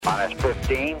minus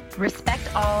 15.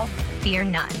 Respect all, fear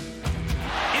none.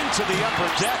 Into the upper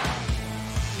deck.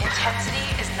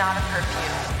 Intensity is not a curfew.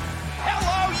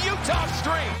 Hello, Utah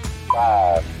Street.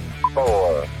 5,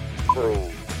 4,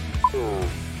 3, 2,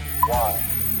 1.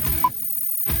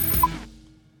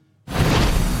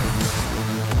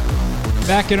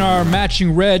 Back in our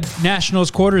matching red Nationals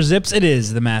quarter zips, it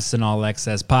is the Masson All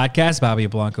Access podcast. Bobby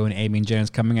Blanco and Amy Jones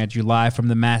coming at you live from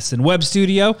the Masson Web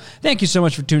Studio. Thank you so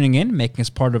much for tuning in, making us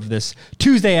part of this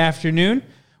Tuesday afternoon.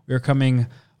 We're coming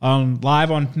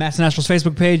live on Masson Nationals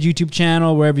Facebook page, YouTube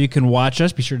channel, wherever you can watch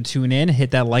us. Be sure to tune in,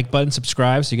 hit that like button,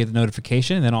 subscribe so you get the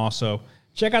notification, and then also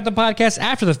check out the podcast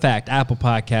after the fact. Apple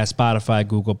Podcasts, Spotify,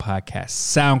 Google Podcasts,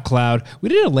 SoundCloud. We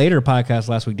did a later podcast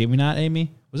last week, did we not,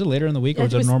 Amy? Was it later in the week or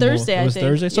was it normal? Thursday, it was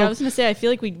Thursday. So I was going to say, I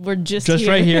feel like we were just here.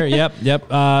 Right here. Yep.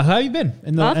 How have you been?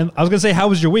 And I was going to say, how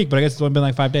was your week? But I guess it's only been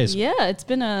like 5 days. Yeah, it's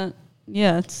been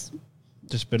it's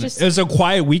just been. It was a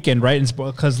quiet weekend, right?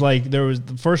 Because like there was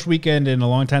the first weekend in a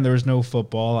long time. There was no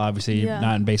football. Obviously,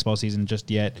 not in baseball season just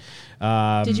yet.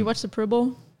 Did you watch the Pro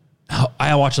Bowl?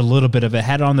 I watched a little bit of it.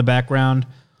 Had it on the background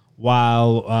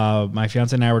while my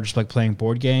fiance and I were just like playing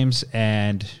board games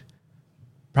and.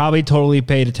 Probably totally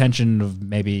paid attention of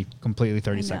maybe completely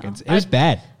 30 seconds. It was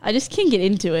bad. I just can't get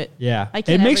into it. Yeah.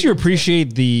 It makes you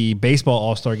appreciate the baseball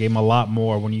all-star game a lot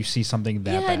more when you see something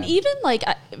that bad. And even like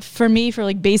for me, for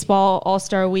like baseball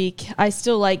all-star week, I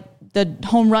still like the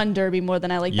home run derby more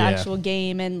than I like the actual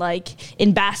game. And like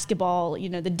in basketball,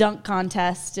 the dunk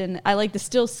contest. And I like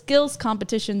the skills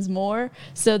competitions more.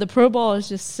 So the Pro Bowl is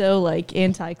just so like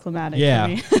anticlimactic for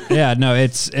me. Yeah, no,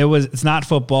 it's not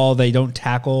football. They don't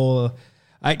tackle.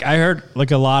 I heard like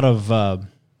a lot of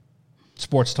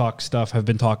sports talk stuff have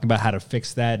been talking about how to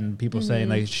fix that, and people saying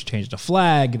they should change the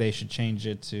flag, they should change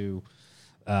it to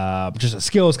just a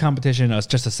skills competition,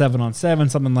 just a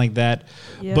 7-on-7, something like that.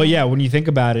 Yeah. But yeah, when you think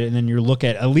about it, and then you look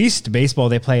at least baseball,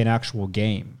 they play an actual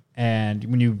game, and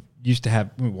when you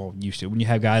when you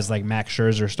have guys like Max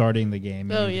Scherzer starting the game,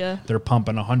 they're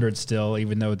pumping 100 still,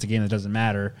 even though it's a game that doesn't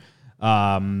matter.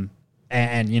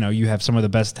 And you have some of the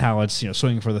best talents,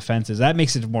 swinging for the fences. That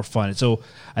makes it more fun. So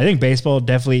I think baseball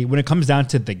definitely, when it comes down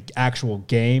to the actual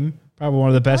game, probably one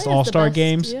of the best all-star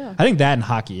games. Yeah. I think that and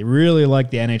hockey. I really like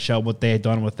the NHL, what they had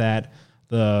done with that.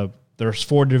 There's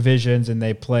 4 divisions, and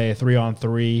they play a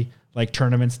 3-on-3 like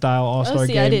tournament style all-star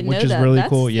game, which is really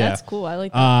cool. Yeah, that's cool. I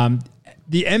like that.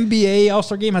 The NBA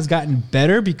all-star game has gotten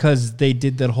better because they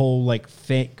did that whole like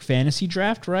fake fantasy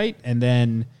draft, right? And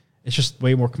then it's just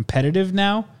way more competitive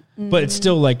now. But it's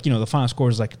still like, the final score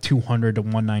is like 200 to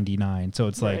 199. So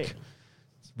it's like,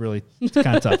 it's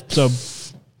kind of tough. So,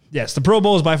 yes, the Pro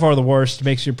Bowl is by far the worst. It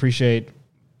makes you appreciate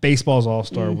baseball's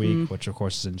All-Star Week, which, of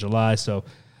course, is in July. So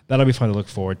that'll be fun to look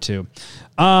forward to.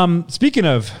 Speaking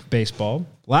of baseball,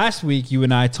 last week you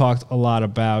and I talked a lot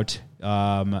about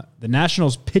the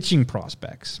Nationals' pitching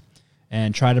prospects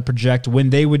and try to project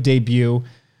when they would debut.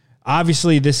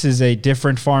 Obviously, this is a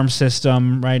different farm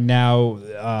system right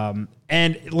now.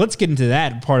 And let's get into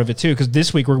that part of it, too, because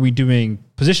this week we're going to be doing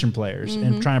position players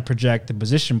and trying to project the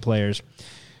position players.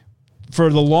 For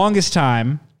the longest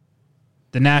time,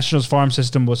 the Nationals farm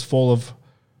system was full of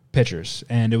pitchers,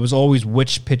 and it was always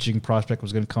which pitching prospect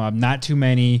was going to come up. Not too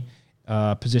many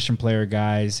position player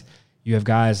guys. You have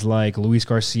guys like Luis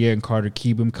Garcia and Carter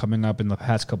Kieboom coming up in the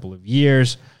past couple of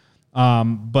years.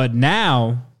 But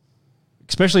now,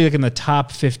 especially like in the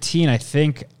top 15, I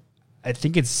think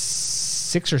it's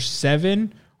 6 or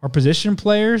 7 are position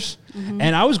players.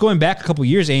 And I was going back a couple of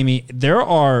years, Amy. There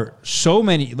are so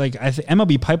many, like I think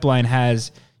MLB Pipeline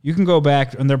has, you can go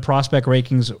back on their prospect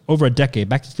rankings over a decade,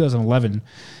 back to 2011.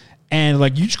 And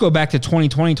like you just go back to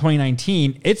 2020,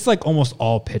 2019, it's like almost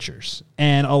all pitchers.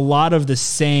 And a lot of the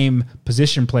same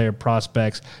position player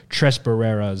prospects, Tres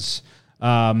Barreras,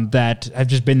 that have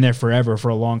just been there forever for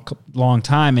a long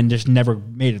time and just never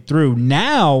made it through.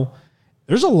 Now,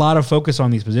 there's a lot of focus on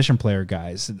these position player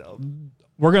guys.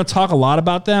 We're going to talk a lot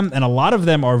about them, and a lot of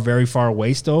them are very far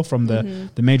away still from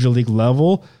the major league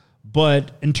level.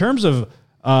 But in terms of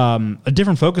a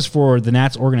different focus for the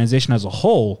Nats organization as a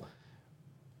whole,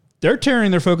 they're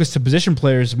turning their focus to position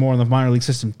players more in the minor league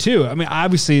system too. I mean,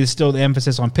 obviously, there's still the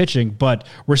emphasis on pitching, but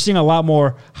we're seeing a lot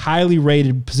more highly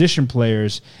rated position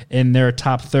players in their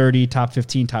top 30, top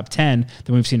 15, top 10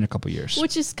 than we've seen in a couple of years.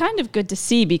 Which is kind of good to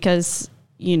see because,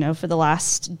 for the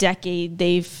last decade,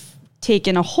 they've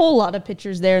taken a whole lot of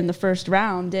pitchers there in the first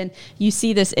round, and you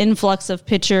see this influx of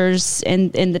pitchers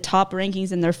in the top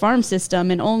rankings in their farm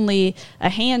system, and only a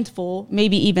handful,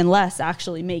 maybe even less,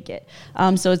 actually make it.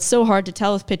 So it's so hard to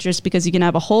tell with pitchers because you can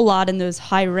have a whole lot in those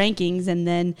high rankings, and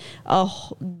then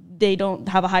they don't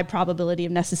have a high probability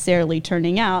of necessarily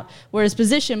turning out. Whereas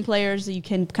position players, you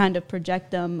can kind of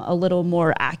project them a little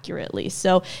more accurately.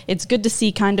 So it's good to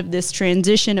see kind of this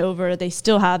transition over. They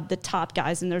still have the top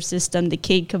guys in their system, the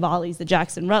Cade Cavallis, the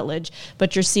Jackson Rutledge,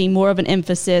 but you're seeing more of an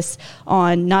emphasis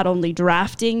on not only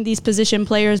drafting these position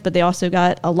players, but they also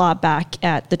got a lot back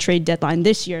at the trade deadline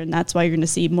this year. And that's why you're going to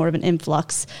see more of an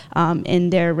influx in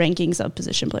their rankings of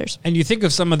position players. And you think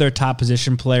of some of their top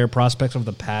position player prospects of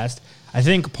the past. I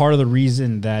think part of the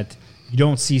reason that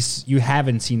you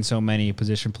haven't seen so many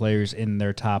position players in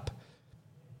their top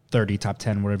 30, top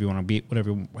 10, whatever you want to be,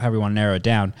 however you want to narrow it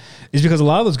down, is because a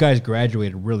lot of those guys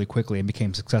graduated really quickly and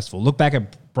became successful. Look back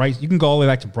at Bryce. You can go all the way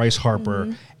back to Bryce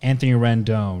Harper, Anthony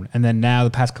Rendon, and then now the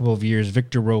past couple of years,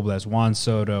 Victor Robles, Juan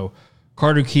Soto.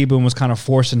 Carter Kieboom was kind of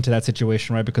forced into that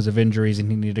situation, right, because of injuries, and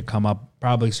he needed to come up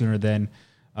probably sooner than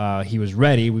he was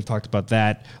ready. We've talked about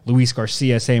that. Luis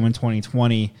Garcia, same in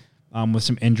 2020. With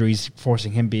some injuries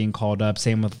forcing him being called up.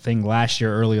 Same with the thing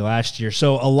early last year.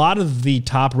 So a lot of the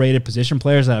top-rated position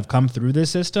players that have come through this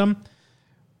system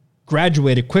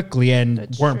graduated quickly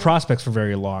and weren't prospects for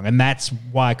very long. And that's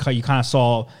why you kind of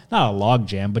saw, not a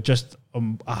logjam, but just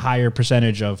a higher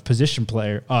percentage of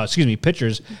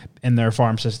pitchers in their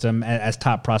farm system as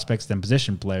top prospects than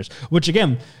position players, which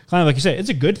again, kind of like you said, it's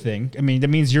a good thing. I mean, that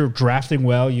means you're drafting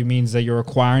well. It means that you're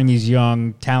acquiring these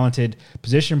young, talented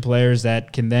position players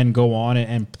that can then go on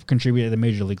and contribute at the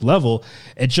major league level.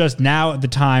 It's just now at the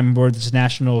time where this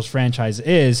Nationals franchise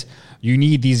is, you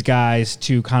need these guys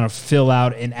to kind of fill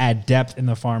out and add depth in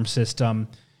the farm system.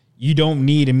 You don't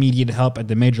need immediate help at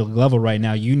the major league level right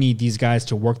now. You need these guys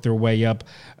to work their way up.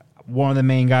 One of the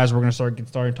main guys we're going to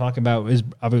start talking about is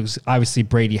obviously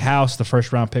Brady House, the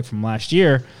first-round pick from last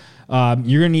year. You're going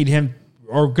to need him,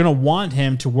 or going to want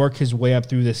him to work his way up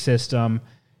through the system,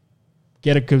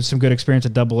 get some good experience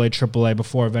at AA, AAA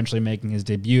before eventually making his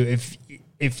debut.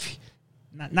 If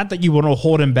not that you want to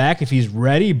hold him back if he's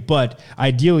ready, but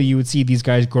ideally you would see these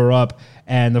guys grow up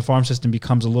and the farm system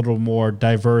becomes a little more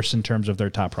diverse in terms of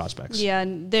their top prospects. Yeah,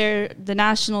 and the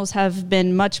Nationals have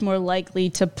been much more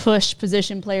likely to push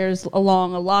position players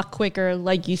along a lot quicker,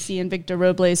 like you see in Victor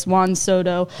Robles, Juan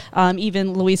Soto,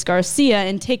 even Luis Garcia,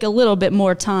 and take a little bit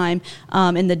more time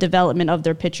in the development of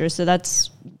their pitchers. So that's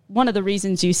one of the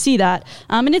reasons you see that.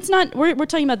 And it's not, we're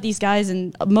talking about these guys,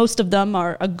 and most of them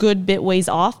are a good bit ways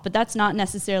off, but that's not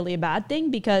necessarily a bad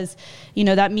thing because,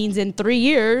 that means in 3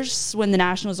 years when the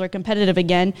Nationals are competitive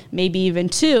again, maybe even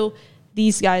 2,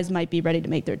 these guys might be ready to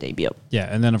make their debut. Yeah.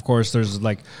 And then of course there's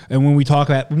and when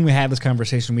we had this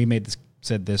conversation, we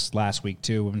said this last week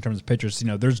too, in terms of pitchers,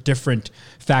 there's different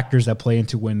factors that play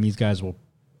into when these guys will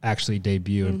actually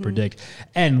debut and predict.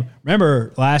 And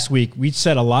remember last week we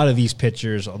said a lot of these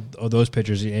pitchers, or those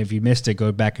pitchers, if you missed it,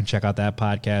 go back and check out that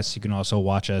podcast. You can also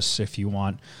watch us if you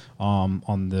want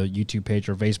on the YouTube page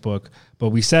or Facebook. But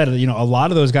we said, a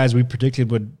lot of those guys we predicted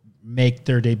would make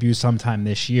their debut sometime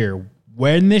this year.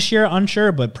 When this year,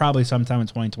 unsure, but probably sometime in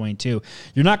 2022.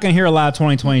 You're not going to hear a lot of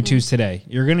 2022s today.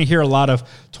 You're going to hear a lot of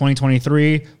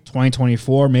 2023,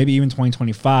 2024, maybe even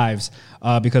 2025s,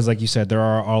 because like you said, there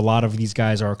are a lot of these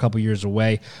guys are a couple years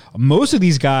away. Most of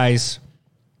these guys,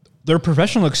 their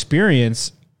professional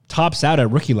experience tops out at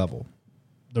rookie level,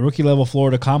 the rookie level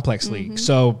Florida Complex League.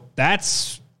 So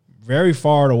that's very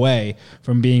far away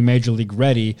from being major league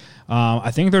ready.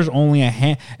 I think there's only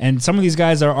and some of these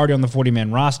guys are already on the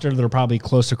 40-man roster that are probably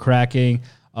close to cracking,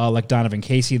 like Donovan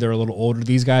Casey. They're a little older.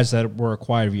 These guys that were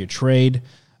acquired via trade.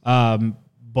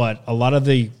 But a lot of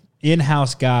the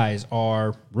in-house guys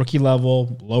are rookie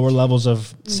level, lower levels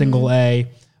of single A,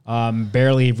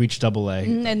 barely reached AA.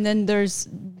 And then there's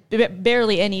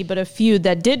barely any, but a few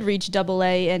that did reach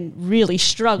AA and really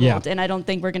struggled. Yeah. And I don't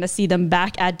think we're going to see them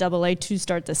back at AA to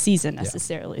start the season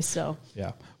necessarily. Yeah. So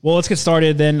yeah. Well, let's get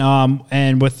started then.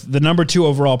 And with the number 2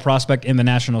 overall prospect in the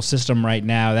national system right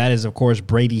now, that is, of course,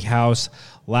 Brady House,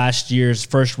 last year's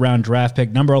first-round draft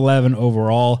pick, number 11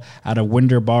 overall out of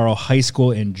Winterboro High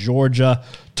School in Georgia.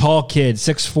 Tall kid,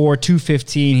 6'4",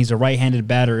 215. He's a right-handed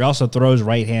batter. He also throws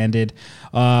right-handed.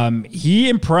 He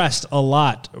impressed a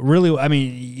lot. Really, I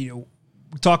mean,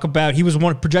 talk about he was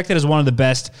projected as one of the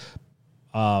best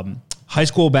high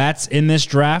school bats in this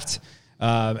draft.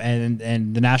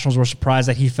 And the Nationals were surprised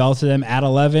that he fell to them at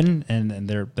 11, and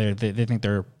they think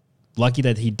they're lucky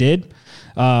that he did.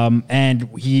 And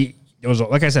he was,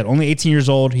 like I said, only 18 years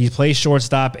old. He plays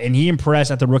shortstop, and he impressed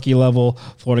at the rookie level,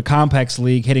 Florida Complex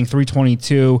League, hitting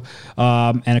 .322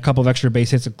 and a couple of extra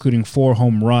base hits, including 4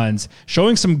 home runs,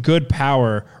 showing some good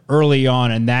power early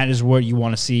on, and that is what you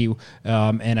want to see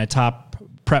in a top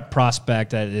prep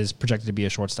prospect that is projected to be a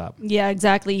shortstop. Yeah,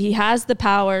 exactly. He has the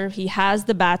power, he has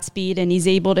the bat speed, and he's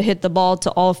able to hit the ball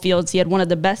to all fields. He had one of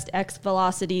the best X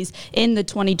velocities in the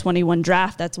 2021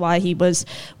 draft. That's why he was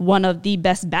one of the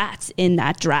best bats in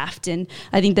that draft. And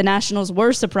I think the Nationals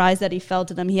were surprised that he fell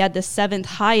to them. He had the 7th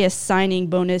highest signing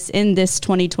bonus in this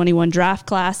 2021 draft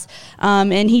class.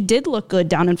 And he did look good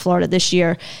down in Florida this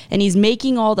year. And he's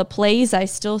making all the plays. I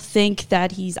still think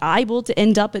that he's able to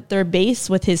end up at third base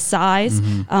with his size.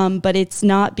 But it's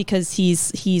not because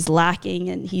he's lacking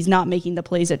and he's not making the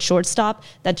plays at shortstop.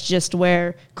 That's just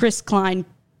where Chris Klein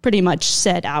pretty much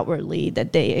said outwardly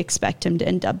that they expect him to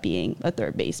end up being a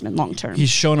third baseman long term.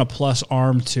 He's shown a plus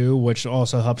arm too, which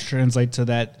also helps translate to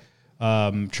that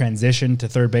transition to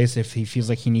third base if he feels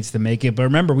like he needs to make it. But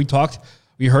remember, we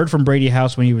heard from Brady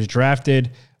House when he was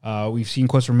drafted. We've seen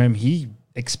quotes from him. He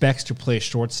expects to play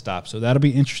shortstop. So that'll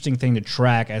be an interesting thing to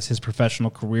track as his professional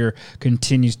career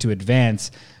continues to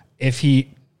advance if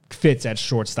he fits at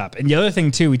shortstop. And the other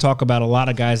thing too, we talk about a lot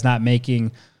of guys not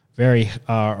making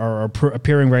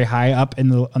appearing very high up in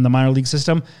the minor league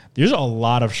system. There's a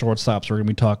lot of shortstops we're going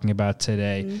to be talking about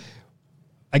today.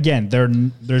 Again,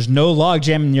 there's no log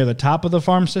jam near the top of the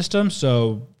farm system,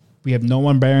 so we have no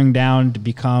one bearing down to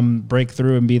break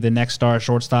through and be the next star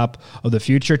shortstop of the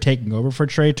future, taking over for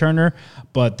Trey Turner.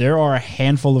 But there are a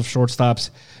handful of shortstops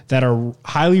that are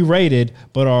highly rated,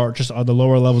 but are just on the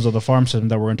lower levels of the farm system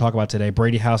that we're going to talk about today.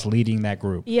 Brady House leading that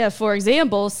group. Yeah, for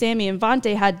example, Sammy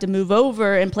Infante had to move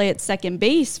over and play at second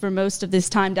base for most of this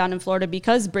time down in Florida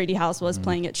because Brady House was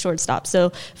playing at shortstop.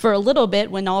 So for a little bit,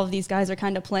 when all of these guys are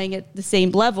kind of playing at the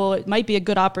same level, it might be a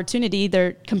good opportunity.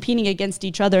 They're competing against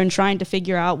each other and trying to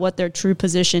figure out what their true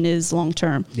position is long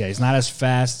term. Yeah, he's not as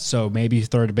fast, so maybe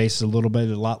third base is a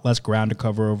lot less ground to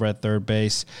cover over at third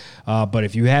base. But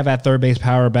if you have that third base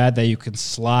power bat that you can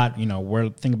slot,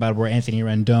 think about where Anthony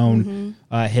Rendon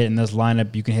hit in this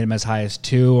lineup. You can hit him as high as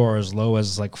 2 or as low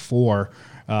as 4.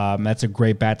 That's a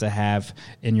great bat to have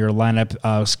in your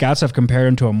lineup. Scouts have compared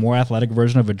him to a more athletic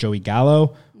version of a Joey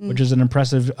Gallo, which is an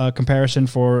impressive comparison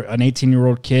for an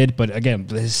 18-year-old kid. But again,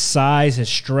 his size, his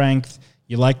strength,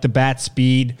 you like the bat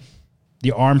speed,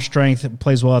 the arm strength,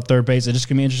 plays well at third base. It's just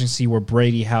going to be interesting to see where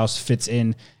Brady House fits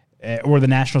in, or the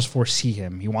Nationals foresee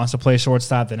him. He wants to play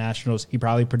shortstop. The Nationals, he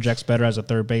probably projects better as a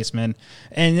third baseman,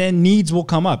 and then needs will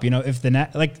come up. If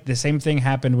the same thing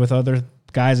happened with other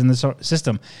guys in the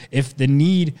system. If the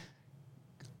need,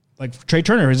 like Trey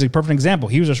Turner is a perfect example.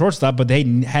 He was a shortstop, but they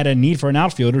had a need for an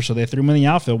outfielder, so they threw him in the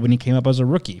outfield when he came up as a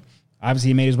rookie. Obviously,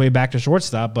 he made his way back to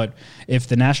shortstop, but if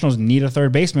the Nationals need a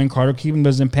third baseman, Carter Keevan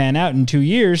doesn't pan out in 2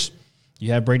 years,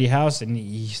 you have Brady House, and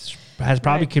he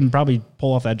can probably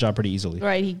pull off that job pretty easily.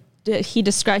 Right. He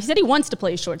said he wants to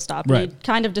play shortstop. Right. He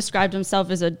kind of described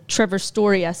himself as a Trevor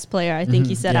Story-esque player. I think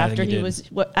he said after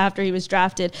he was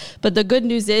drafted. But the good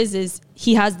news is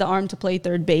he has the arm to play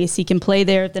third base. He can play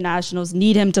there if the Nationals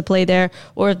need him to play there,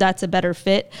 or if that's a better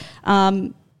fit.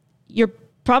 You're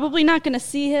probably not going to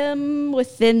see him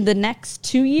within the next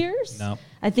 2 years. No.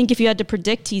 I think if you had to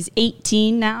predict, he's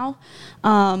 18 now,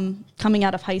 coming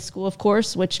out of high school, of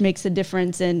course, which makes a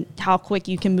difference in how quick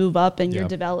you can move up in your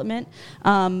development,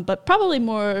 but probably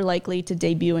more likely to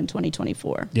debut in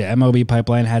 2024. Yeah, MLB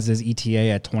Pipeline has his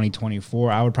ETA at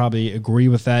 2024. I would probably agree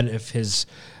with that.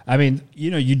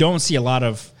 You don't see a lot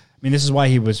of, this is why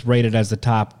he was rated as the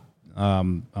top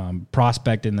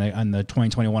prospect in the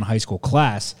 2021 high school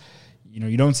class.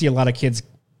 You don't see a lot of kids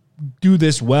do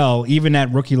this well, even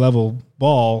at rookie level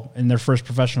ball in their first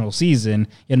professional season.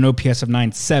 He had an OPS of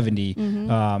 970,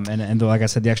 and like I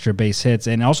said, the extra base hits,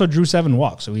 and also drew 7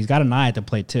 walks. So he's got an eye at the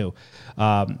plate too.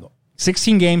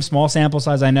 16 games, small sample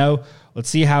size, I know. Let's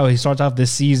see how he starts off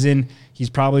this season.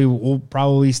 Will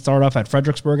probably start off at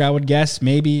Fredericksburg, I would guess.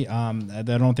 Maybe. I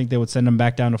don't think they would send him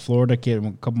back down to Florida to get him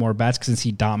a couple more bats since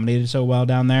he dominated so well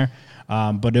down there.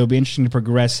 But it'll be interesting to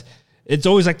progress. It's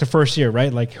always like the first year,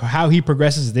 right? Like how he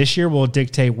progresses this year will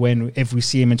dictate if we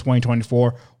see him in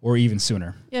 2024 or even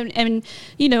sooner. And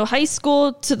high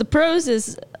school to the pros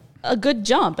is a good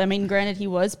jump. Granted, he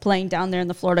was playing down there in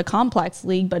the Florida Complex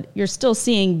League, but you're still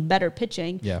seeing better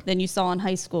pitching than you saw in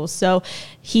high school. So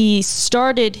he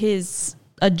started his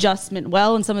adjustment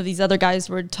well, and some of these other guys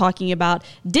we're talking about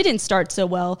didn't start so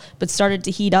well, but started to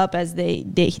heat up as they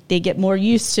get more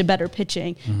used to better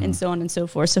pitching and so on and so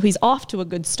forth. So he's off to a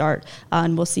good start,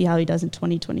 and we'll see how he does in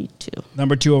 2022.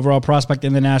 Number 2 overall prospect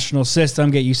in the national system.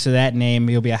 Get used to that name.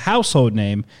 He'll be a household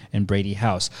name in Brady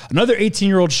House. Another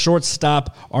 18-year-old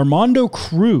shortstop, Armando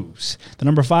Cruz, the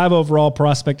number 5 overall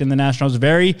prospect in the Nationals.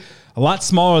 A lot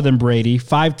smaller than Brady,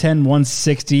 5'10",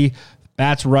 160.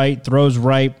 bats right, throws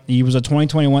right. He was a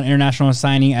 2021 international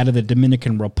signing out of the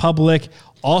Dominican Republic.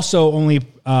 Also only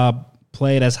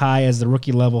played as high as the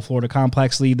rookie level Florida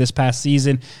Complex League this past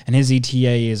season, and his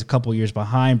ETA is a couple years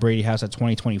behind Brady House at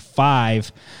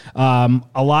 2025. A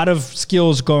lot of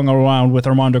skills going around with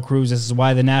Armando Cruz. This is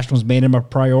why the Nationals made him a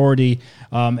priority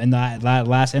in that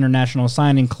last international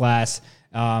signing class.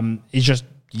 He's just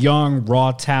young,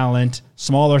 raw talent,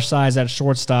 smaller size at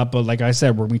shortstop. But like I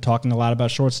said, we're talking a lot about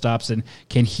shortstops, and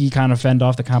can he kind of fend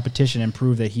off the competition and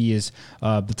prove that he is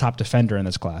the top defender in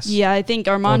this class? Yeah, I think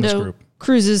Armando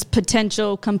Cruz's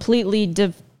potential completely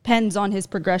depends on his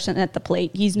progression at the plate.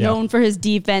 He's known for his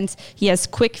defense. He has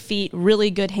quick feet,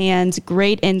 really good hands,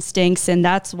 great instincts, and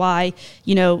that's why,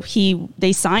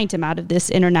 they signed him out of this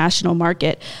international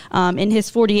market. In his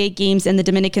 48 games in the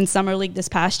Dominican Summer League this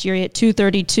past year, he hit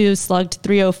 .232, slugged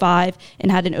 .305,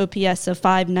 and had an OPS of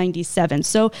 .597.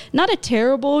 So not a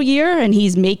terrible year, and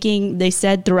he's making, they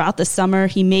said throughout the summer,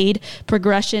 he made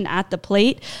progression at the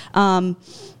plate.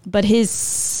 But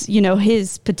his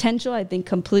potential, I think,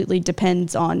 completely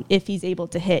depends on if he's able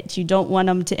to hit. You don't want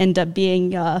him to end up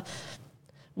being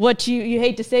what you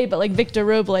hate to say, but like Victor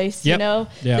Robles,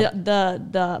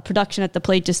 the production at the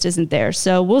plate just isn't there.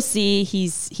 So we'll see.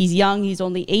 He's young. He's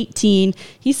only 18.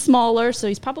 He's smaller, so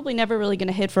he's probably never really going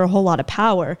to hit for a whole lot of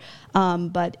power.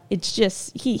 But it's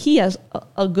just he has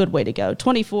a good way to go.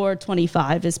 24,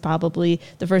 25 is probably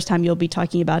the first time you'll be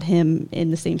talking about him in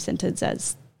the same sentence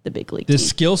as the big league. The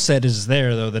skill set is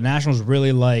there, though. The Nationals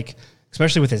really like,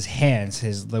 especially with his hands.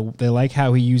 They like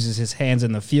how he uses his hands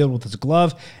in the field with his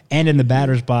glove and in the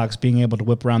batter's box, being able to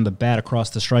whip around the bat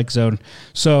across the strike zone.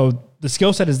 So the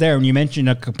skill set is there. When you mentioned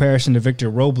a comparison to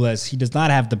Victor Robles, he does not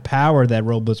have the power that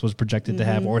Robles was projected to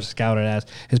have or scouted as.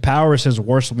 His power is his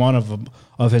worst one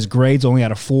of his grades, only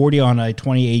at a 40 on a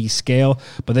 20/80 scale.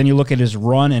 But then you look at his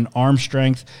run and arm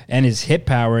strength and his hit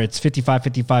power, it's 55,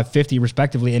 55, 50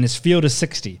 respectively, and his field is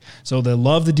 60. So they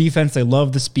love the defense, they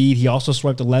love the speed. He also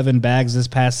swept 11 bags this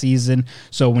past season.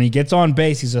 So when he gets on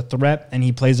base, he's a threat, and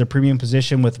he plays a premium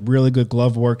position with really good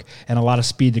glove work and a lot of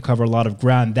speed to cover a lot of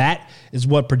ground. That is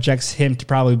what projects him to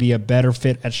probably be a better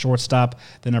fit at shortstop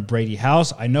than a Brady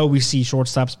House. I know we see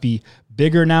shortstops be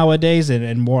bigger nowadays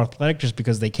and more athletic just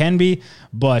because they can be,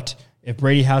 but if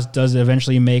Brady House does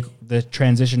eventually make the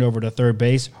transition over to third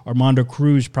base, Armando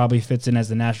Cruz probably fits in as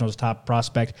the Nationals' top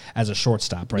prospect as a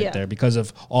shortstop there because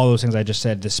of all those things I just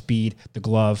said, the speed, the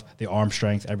glove, the arm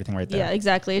strength, everything right there. Yeah,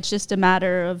 exactly. It's just a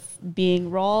matter of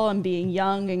being raw and being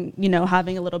young and,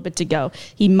 having a little bit to go.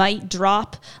 He might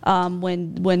drop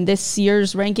when this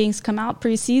year's rankings come out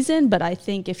preseason, but I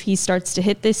think if he starts to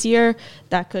hit this year,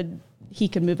 he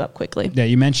could move up quickly. Yeah,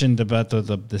 you mentioned about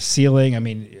the ceiling. I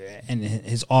mean, and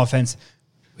his offense,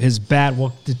 his bat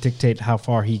will dictate how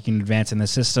far he can advance in the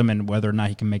system and whether or not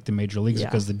he can make the major leagues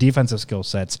because the defensive skill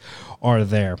sets are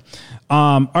there.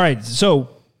 All right, so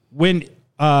when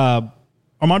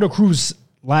Armando Cruz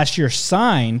last year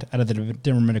signed out of the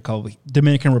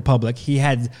Dominican Republic, he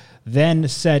had then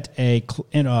set an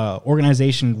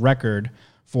organization record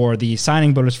for the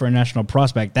signing bonus for a national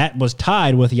prospect. That was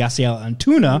tied with Yasiel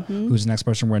Antuna, who's the next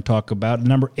person we're going to talk about,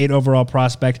 number 8 overall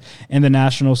prospect in the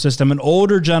national system, an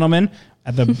older gentleman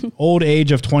at the old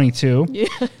age of 22. Yeah.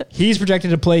 He's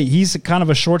projected to play. He's kind of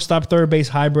a shortstop, third base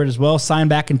hybrid as well. Signed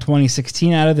back in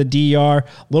 2016 out of the DR. A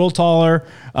little taller,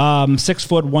 6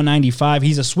 foot, 195.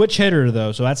 He's a switch hitter,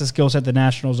 though, so that's a skill set the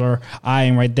Nationals are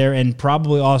eyeing right there, and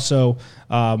probably also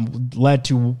led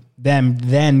to them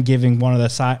then giving one of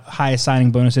the highest signing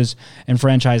bonuses in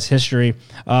franchise history.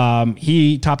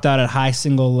 He topped out at high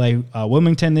single A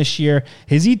Wilmington this year.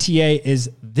 His ETA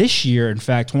is this year, in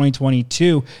fact,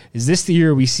 2022. Is this the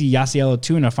year we see Yasiel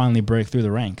Antuna finally break through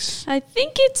the ranks? I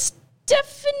think it's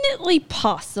definitely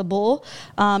possible.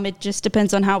 It just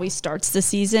depends on how he starts the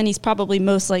season. He's probably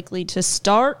most likely to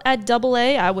start at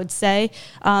AA, I would say.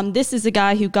 This is a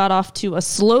guy who got off to a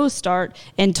slow start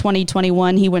in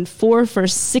 2021. He went 4 for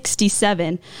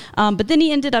 67, but then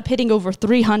he ended up hitting over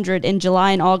 300 in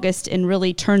July and August and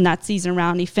really turned that season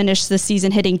around. He finished the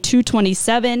season hitting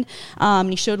 227.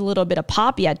 He showed a little bit of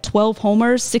pop. He had 12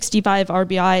 homers, 65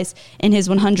 RBIs in his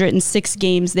 106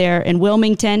 games there in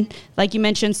Wilmington. Like you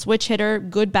mentioned, switch hitter,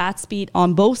 good bat speed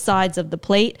on both sides of the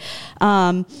plate.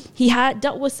 He had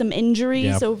dealt with some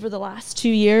injuries over the last 2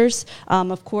 years.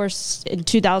 Of course, in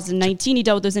 2019, he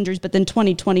dealt with those injuries, but then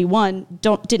 2021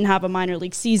 didn't have a minor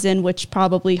league season, which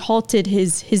probably halted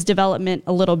his development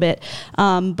a little bit.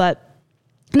 And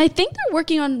I think they're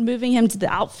working on moving him to the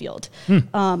outfield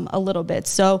a little bit.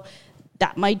 So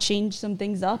that might change some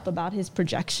things up about his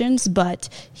projections, but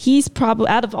he's probably,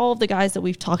 out of all of the guys that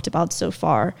we've talked about so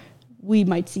far, we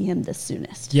might see him the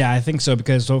soonest. Yeah, I think so,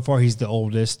 because so far he's the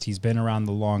oldest. He's been around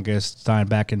the longest, signed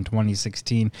back in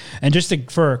 2016. And just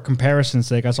for comparison's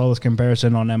sake, I saw this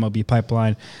comparison on MLB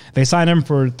Pipeline. They signed him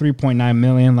for $3.9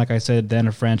 million, like I said, then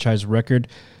a franchise record.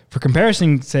 For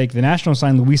comparison's sake, the Nationals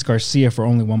signed Luis Garcia for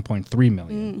only $1.3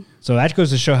 million. So that goes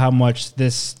to show how much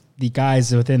the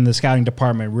guys within the scouting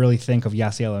department really think of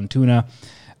Yasiel Antuna.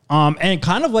 And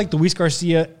kind of like Luis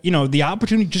Garcia, the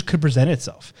opportunity just could present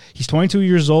itself. He's 22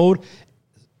 years old.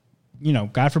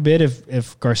 God forbid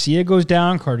if Garcia goes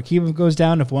down, Carter Kieboom goes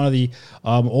down, if one of the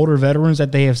older veterans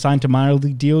that they have signed to minor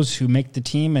league deals who make the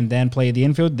team and then play the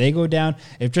infield, they go down.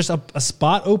 If just a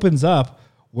spot opens up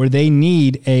where they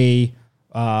need an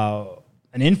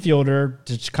infielder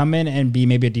to come in and be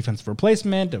maybe a defensive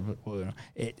replacement,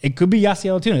 it could be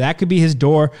Yasiel Antuna. That could be his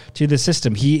door to the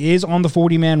system. He is on the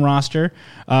 40-man roster,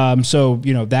 so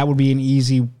that would be an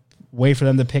easy way for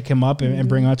them to pick him up and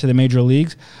bring him out to the major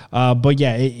leagues. But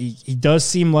yeah, he does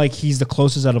seem like he's the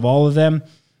closest out of all of them.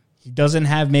 He doesn't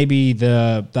have maybe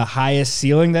the highest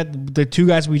ceiling that the two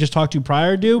guys we just talked to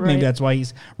prior do. Right. Maybe that's why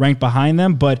he's ranked behind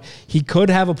them. But he could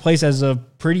have a place as a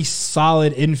pretty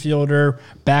solid infielder,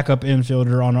 backup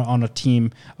infielder on a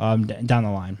team down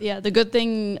the line. Yeah, the good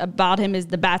thing about him is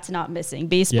the bat's not missing.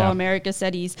 Baseball America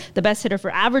said he's the best hitter for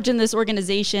average in this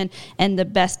organization and the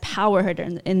best power hitter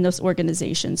in this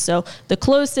organization. So the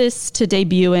closest to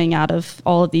debuting out of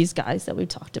all of these guys that we've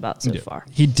talked about so far.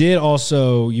 He did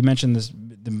also, you mentioned this,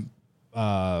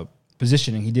 the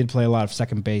positioning. He did play a lot of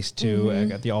second base too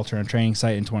at the alternate training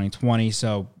site in 2020.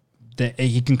 So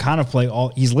he can kind of play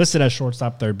he's listed as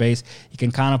shortstop, third base. He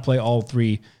can kind of play all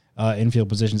three infield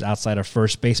positions outside of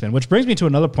first baseman, which brings me to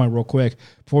another point real quick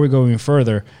before we go even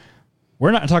further.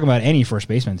 We're not talking about any first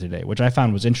baseman today, which I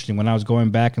found was interesting when I was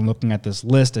going back and looking at this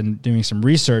list and doing some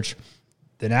research.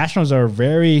 The Nationals are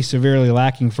very severely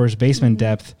lacking first baseman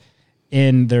depth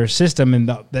in their system, and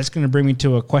that's going to bring me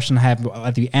to a question I have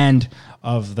at the end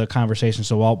of the conversation.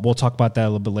 So we'll talk about that a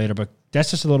little bit later, but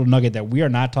that's just a little nugget that we are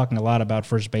not talking a lot about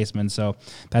first baseman. So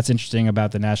that's interesting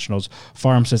about the Nationals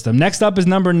farm system. Next up is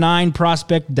number 9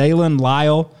 prospect Dalen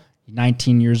Lyle,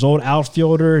 19 years old,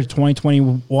 outfielder,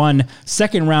 2021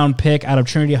 second round pick out of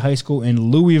Trinity High School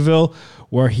in Louisville,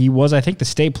 where he was, I think, the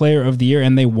state player of the year,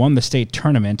 and they won the state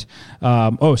tournament.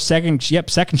 Second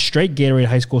straight Gatorade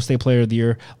High School state player of the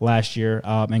year last year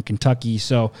in Kentucky.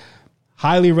 So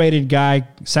highly rated guy,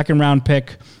 second round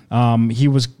pick. He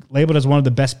was labeled as one of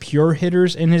the best pure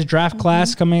hitters in his draft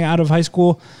class coming out of high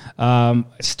school.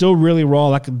 Still really raw,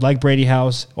 like Brady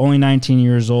House, only 19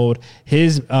 years old.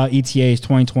 His ETA is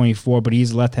 2024, but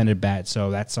he's a left-handed bat,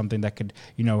 so that's something that could,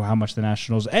 how much the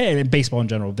Nationals, and baseball in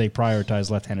general, they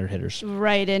prioritize left-handed hitters.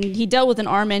 Right, and he dealt with an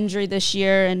arm injury this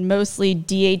year and mostly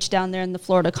DH down there in the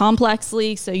Florida Complex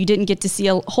League, so you didn't get to see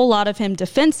a whole lot of him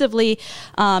defensively.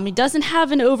 He doesn't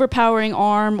have an overpowering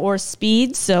arm or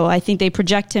speed, so I think they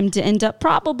project him to end up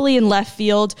probably in left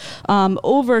field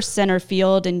over center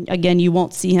field, and again, you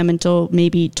won't see him until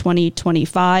maybe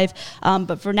 2025.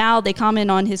 But for now, they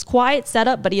comment on his quiet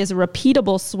setup, but he has a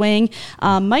repeatable swing.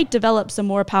 Might develop some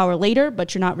more power later,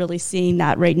 but you're not really seeing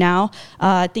that right now.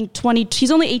 I think he's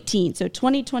only 18, so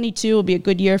 2022 will be a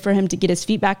good year for him to get his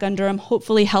feet back under him,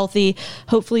 hopefully healthy,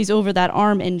 hopefully he's over that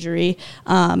arm injury,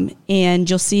 and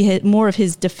you'll see more of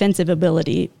his defensive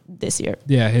ability this year.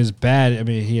 Yeah, his bat,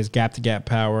 he has gap-to-gap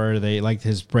power. They liked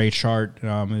his Bray chart,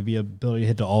 the ability to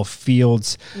hit to all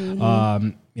fields.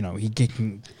 He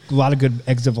getting a lot of good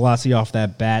exit velocity off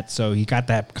that bat, so he got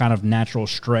that kind of natural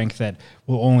strength that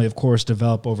will only, of course,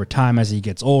 develop over time as he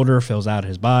gets older, fills out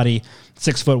his body.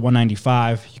 6 foot,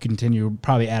 195. You continue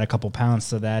probably add a couple pounds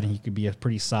to that, and he could be a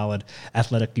pretty solid,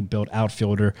 athletically built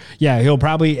outfielder. Yeah, he'll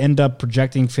probably end up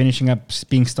finishing up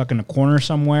being stuck in a corner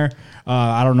somewhere.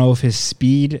 I don't know if his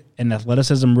speed and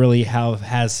athleticism really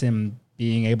has him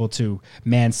being able to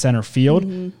man center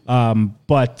field.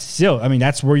 But still,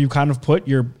 that's where you kind of put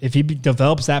if he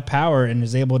develops that power and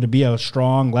is able to be a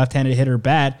strong left-handed hitter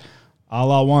bat, a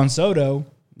la Juan Soto,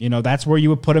 that's where you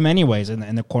would put him anyways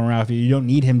in the corner outfield. You don't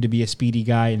need him to be a speedy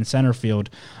guy in center field.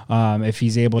 If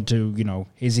he's able to,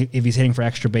 if he's hitting for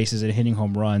extra bases and hitting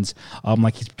home runs,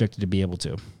 like he's projected to be able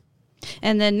to.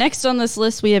 And then next on this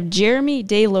list, we have Jeremy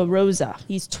De La Rosa.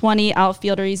 He's 20,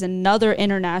 outfielder. He's another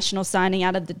international signing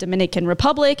out of the Dominican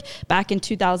Republic back in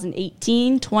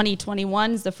 2018.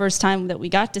 2021 is the first time that we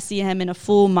got to see him in a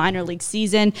full minor league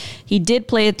season. He did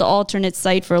play at the alternate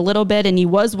site for a little bit, and he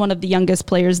was one of the youngest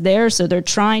players there, so they're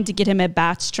trying to get him at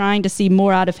bats, trying to see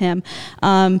more out of him.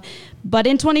 But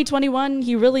in 2021,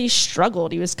 he really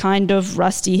struggled. He was kind of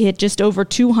rusty. He hit just over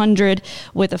 200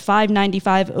 with a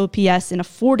 595 OPS and a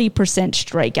 40%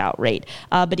 strikeout rate.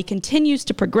 But he continues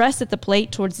to progress at the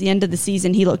plate. Towards the end of the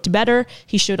season, he looked better.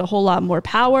 He showed a whole lot more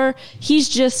power. He's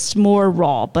just more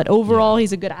raw. But overall,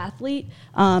 he's a good athlete.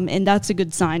 And that's a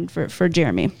good sign for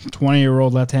Jeremy.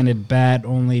 20-year-old left-handed bat,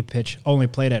 only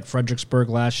played at Fredericksburg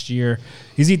last year.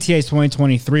 His ETA is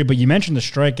 2023, but you mentioned the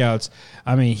strikeouts.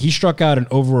 I mean, he struck out in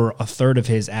over a third of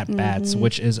his at-bats,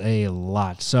 which is a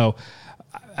lot. So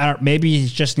maybe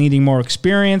he's just needing more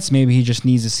experience. Maybe he just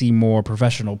needs to see more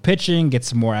professional pitching, get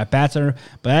some more at-bats. But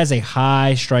that is a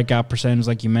high strikeout percentage,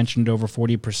 like you mentioned, over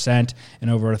 40% and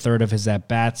over a third of his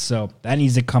at-bats. So that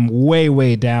needs to come way,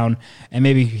 way down, and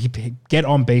maybe he get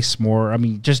on base more. I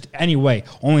mean, just anyway,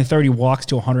 only 30 walks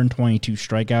to 122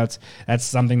 strikeouts. That's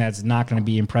something that's not going to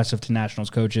be impressive to Nationals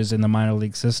coaches in the minor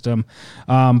league system.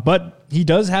 But he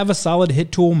does have a solid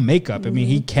hit tool makeup. I mean,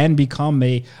 he can become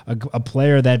a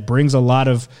player that brings a lot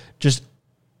of just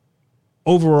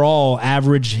overall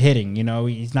average hitting. You know,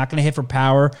 he's not going to hit for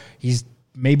power. He's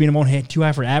maybe won't hit too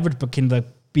high for average, but can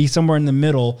be somewhere in the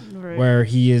middle where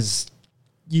he is.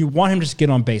 You want him to just get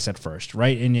on base at first,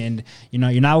 right? And you know,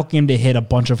 you're not looking to hit a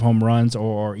bunch of home runs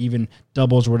or even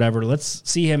doubles or whatever. Let's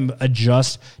see him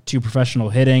adjust to professional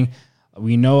hitting.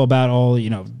 We know about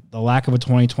the lack of a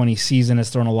 2020 season has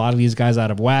thrown a lot of these guys out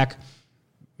of whack.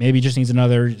 Maybe he just needs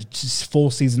another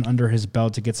full season under his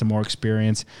belt to get some more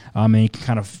experience. And he can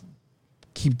kind of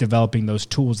keep developing those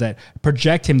tools that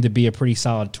project him to be a pretty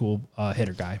solid tool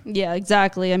hitter guy. Yeah,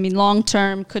 exactly. I mean,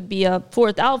 long-term could be a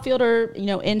fourth outfielder,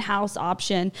 in-house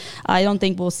option. I don't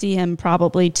think we'll see him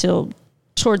probably till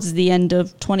towards the end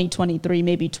of 2023,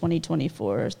 maybe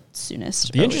 2024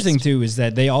 soonest. The interesting, too, is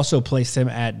that they also placed him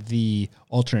at the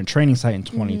alternate training site in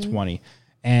 2020.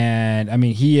 And, I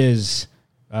mean, he is,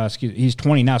 he's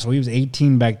 20 now, so he was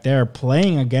 18 back there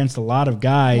playing against a lot of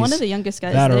guys. One of the youngest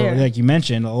guys that there. are, like you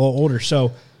mentioned, a little older.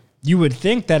 So you would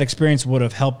think that experience would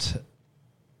have helped,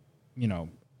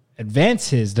 advance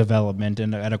his development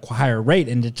and at a higher rate,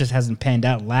 and it just hasn't panned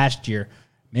out last year.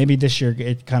 Maybe this year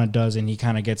it kind of does, and he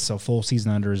kind of gets a full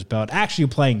season under his belt, actually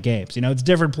playing games. It's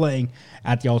different playing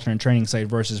at the alternate training site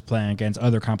versus playing against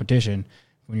other competition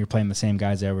when you're playing the same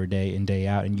guys every day in, day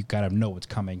out, and you got to know what's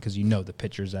coming because you know the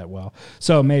pitchers that well.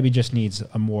 So maybe just needs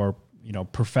a more,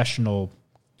 professional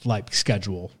like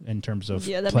schedule in terms of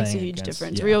that makes a huge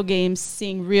difference. Yeah. Real games,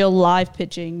 seeing real live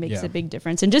pitching makes a big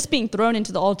difference. And just being thrown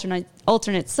into the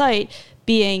alternate site,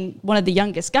 being one of the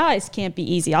youngest guys, can't be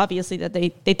easy. Obviously that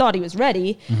they thought he was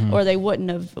ready, or they wouldn't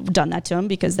have done that to him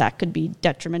because that could be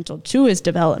detrimental to his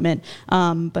development.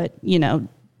 But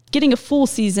getting a full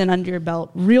season under your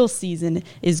belt, real season,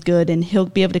 is good, and he'll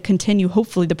be able to continue,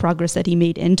 hopefully, the progress that he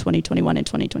made in 2021 and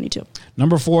 2022.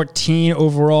 Number 14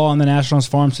 overall on the Nationals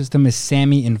farm system is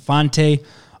Sammy Infante,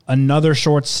 another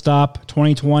shortstop,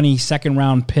 2020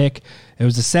 second-round pick. It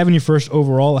was the 71st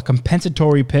overall, a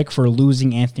compensatory pick for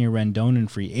losing Anthony Rendon in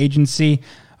free agency.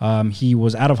 He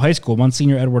was out of high school,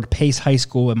 Monsignor Edward Pace High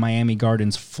School in Miami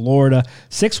Gardens, Florida.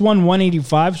 6'1",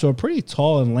 185, so a pretty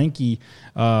tall and lanky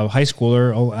high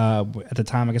schooler. At the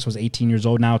time, I guess was 18 years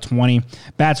old, now 20.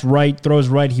 Bats right, throws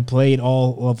right. He played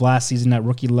all of last season at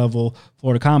rookie level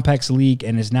Florida Complex League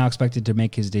and is now expected to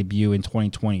make his debut in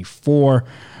 2024.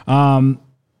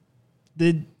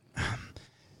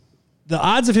 The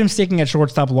odds of him sticking at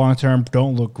shortstop long-term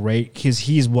don't look great because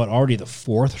he's already the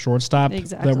fourth shortstop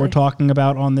that we're talking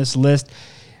about on this list.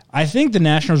 I think the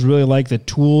Nationals really like the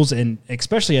tools, and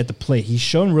especially at the plate. He's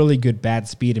shown really good bat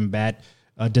speed and bat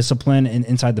discipline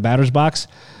inside the batter's box,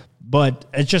 but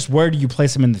it's just where do you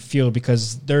place him in the field,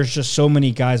 because there's just so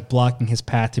many guys blocking his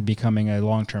path to becoming a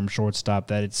long-term shortstop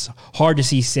that it's hard to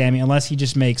see Sammy unless he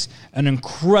just makes an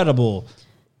incredible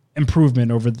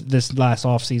improvement over this last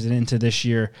offseason into this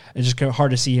year. It's just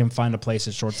hard to see him find a place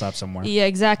at shortstop somewhere. Yeah,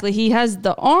 exactly. He has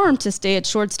the arm to stay at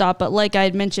shortstop, but like I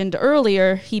had mentioned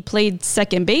earlier, he played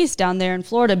second base down there in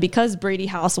Florida because Brady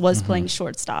House was playing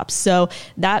shortstop. So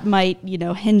that might,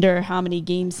 hinder how many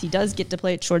games he does get to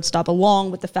play at shortstop,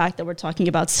 along with the fact that we're talking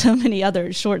about so many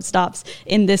other shortstops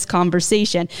in this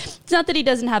conversation. It's not that he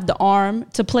doesn't have the arm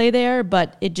to play there,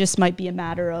 but it just might be a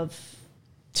matter of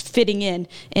fitting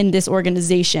in this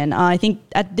organization. I think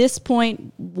at this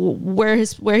point, where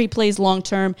he plays long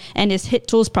term, and his hit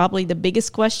tool is probably the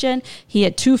biggest question. He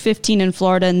had .215 in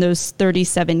Florida in those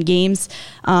 37 games,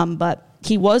 but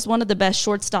he was one of the best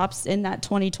shortstops in that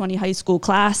 2020 high school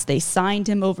class. They signed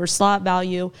him over slot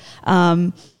value.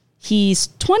 He's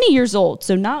 20 years old,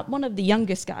 so not one of the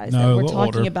youngest guys that we're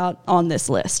talking about on this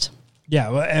list.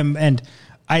 Yeah, and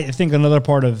I think another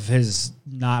part of his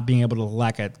not being able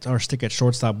to stick at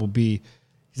shortstop will be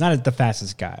he's not the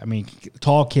fastest guy. I mean,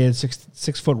 tall kid,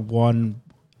 6'1".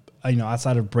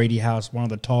 Outside of Brady House, one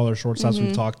of the taller shortstops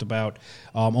we've talked about,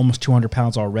 almost 200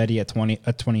 pounds already at 20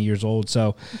 years old.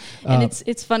 So, and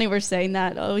it's funny we're saying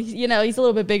that. Oh, he's a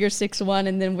little bit bigger, 6'1",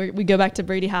 and then we go back to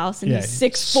Brady House and he's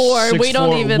 6'4". We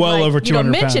don't even over 200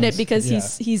 mention pounds. it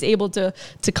because he's able to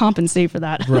compensate for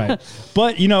that. Right,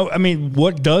 but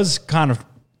what does kind of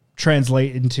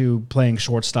translate into playing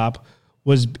shortstop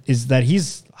is that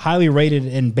he's highly rated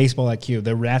in baseball IQ.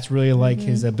 The Rats really like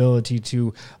his ability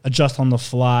to adjust on the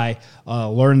fly,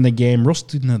 learn the game, real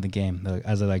student of the game,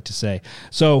 as I like to say.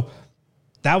 So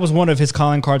that was one of his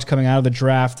calling cards coming out of the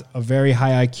draft, a very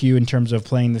high IQ in terms of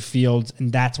playing the field,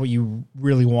 and that's what you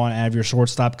really want out of your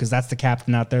shortstop because that's the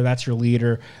captain out there. That's your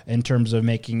leader in terms of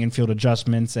making infield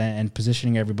adjustments and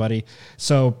positioning everybody.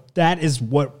 So that is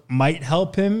what might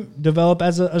help him develop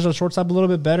as a shortstop a little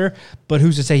bit better, but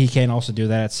who's to say he can't also do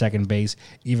that at second base,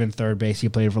 even third base. He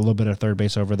played for a little bit of third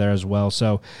base over there as well.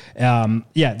 So,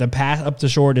 the path up to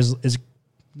short is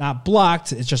not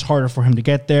blocked. It's just harder for him to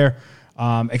get there.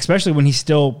 Especially when he's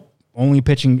still only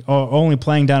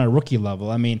playing down at rookie level.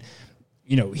 I mean,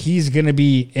 he's going to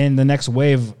be in the next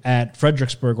wave at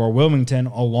Fredericksburg or Wilmington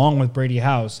along with Brady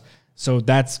House. So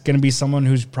that's going to be someone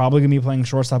who's probably going to be playing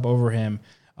shortstop over him.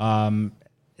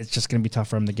 It's just going to be tough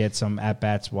for him to get some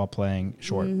at-bats while playing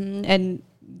short. Mm-hmm. And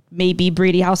maybe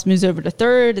Brady House moves over to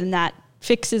third and that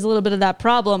fixes a little bit of that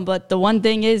problem. But the one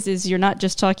thing is you're not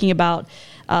just talking about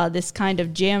this kind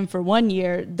of jam for 1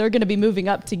 year. They're going to be moving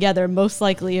up together most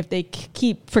likely if they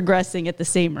keep progressing at the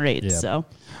same rate. Yeah. So,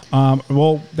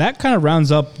 well, that kind of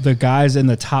rounds up the guys in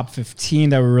the top 15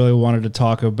 that we really wanted to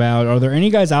talk about. Are there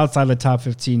any guys outside the top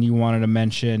 15 you wanted to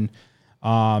mention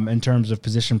in terms of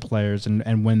position players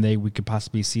and when we could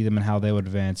possibly see them and how they would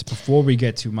advance? Before we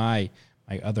get to my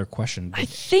other question, I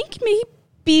think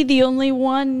maybe the only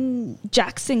one,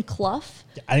 Jackson Clough.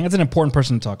 I think that's an important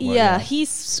person to talk about. Yeah,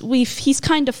 he's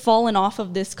kind of fallen off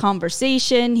of this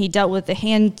conversation. He dealt with a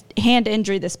hand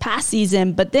injury this past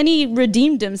season, but then he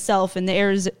redeemed himself in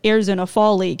the Arizona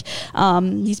Fall League.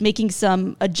 He's making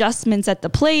some adjustments at the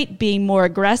plate, being more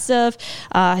aggressive.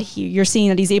 You're seeing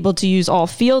that he's able to use all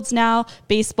fields now.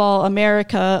 Baseball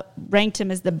America ranked him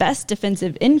as the best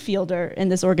defensive infielder in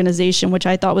this organization, which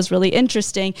I thought was really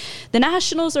interesting. The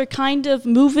Nationals are kind of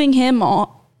moving him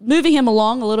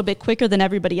along a little bit quicker than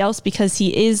everybody else because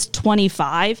he is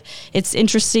 25. It's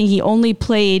interesting. He only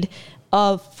played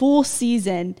a full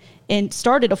season and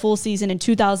started a full season in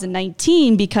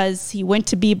 2019 because he went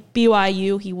to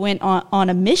BYU. He went on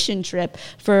a mission trip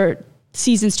for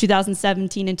seasons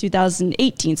 2017 and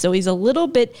 2018. So he's a little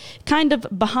bit kind of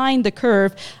behind the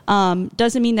curve.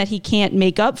 Doesn't mean that he can't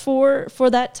make up for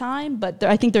that time, but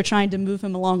I think they're trying to move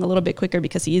him along a little bit quicker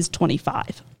because he is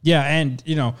 25. Yeah, and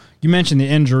you mentioned the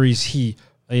injuries. He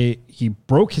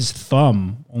broke his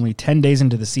thumb only 10 days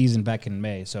into the season back in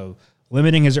May, so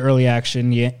limiting his early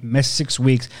action. He missed 6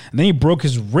 weeks, and then he broke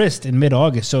his wrist in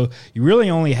mid-August. So you really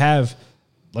only have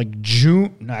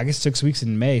 6 weeks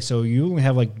in May. So you only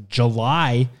have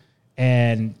July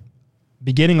and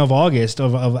beginning of August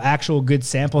of actual good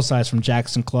sample size from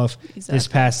Jackson Clough this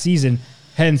past season.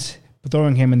 Hence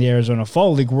throwing him in the Arizona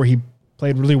Fall League where he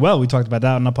played really well. We talked about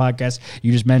that on the podcast.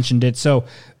 You just mentioned it. So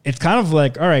it's kind of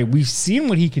all right, we've seen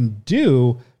what he can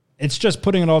do. It's just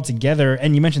putting it all together.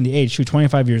 And you mentioned the age,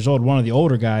 25 years old, one of the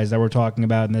older guys that we're talking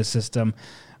about in this system.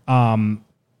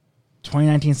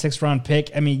 2019 6th-round pick.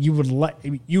 I mean, you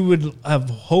would have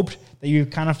hoped that you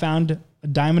kind of found a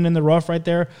diamond in the rough right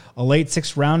there, a late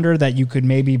 6th-rounder that you could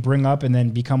maybe bring up and then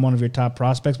become one of your top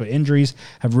prospects, but injuries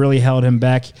have really held him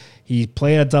back. He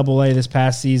played at Double-A this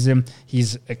past season.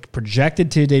 He's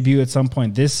projected to debut at some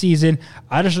point this season.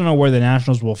 I just don't know where the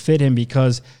Nationals will fit him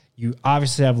because you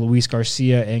obviously have Luis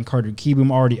Garcia and Carter Kieboom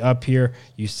already up here.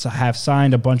 You have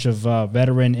signed a bunch of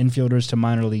veteran infielders to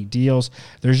minor league deals.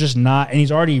 There's just not, and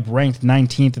he's already ranked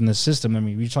 19th in the system. I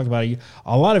mean, we talked about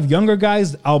a lot of younger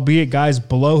guys, albeit guys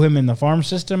below him in the farm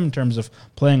system in terms of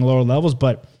playing lower levels.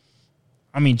 But,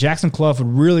 I mean, Jackson Clough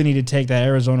would really need to take that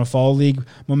Arizona Fall League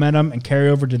momentum and carry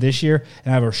over to this year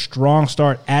and have a strong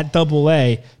start at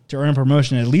Double-A to earn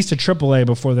promotion at least to Triple-A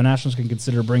before the Nationals can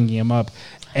consider bringing him up.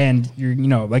 And you're,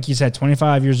 like you said,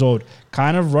 25 years old,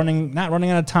 kind of not running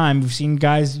out of time. We've seen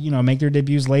guys, make their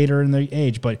debuts later in their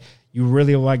age, but you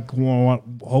really want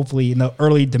hopefully in the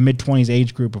early to mid 20s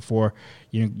age group before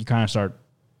you kind of start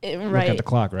looking at the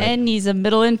clock, right? And he's a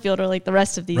middle infielder like the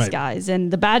rest of these guys.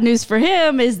 And the bad news for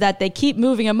him is that they keep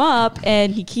moving him up,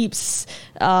 and he keeps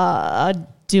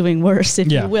doing worse,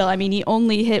 if you will. I mean, he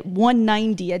only hit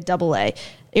 190 at Double-A.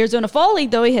 Arizona Fall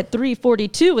League, though, he had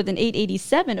 342 with an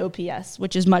 887 OPS,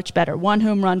 which is much better. 1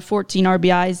 home run, 14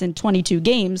 RBIs in 22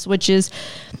 games, which is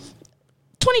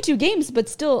 22 games, but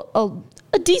still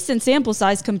a decent sample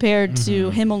size compared to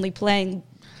him only playing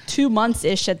 2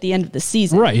 months-ish at the end of the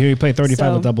season. Right, here he played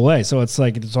 35 with AA, so it's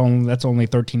like that's only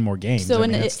 13 more games. So I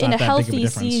mean, in a healthy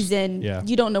season,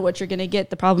 you don't know what you're going to get.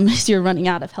 The problem is you're running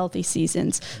out of healthy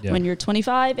seasons when you're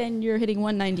 25 and you're hitting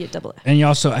 190 at AA. And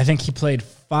I think he played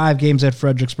 5 games at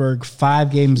Fredericksburg,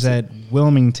 5 games at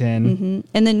Wilmington.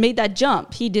 And then made that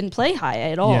jump. He didn't play high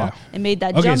at all and made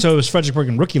that jump. Okay, so it was Fredericksburg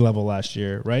in rookie level last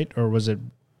year, right? Or was it?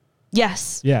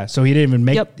 Yes. Yeah, so he didn't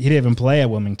even play at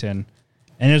Wilmington.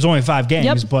 And it was only 5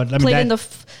 games, but I mean, played in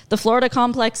the Florida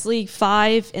Complex League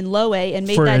 5 in low A and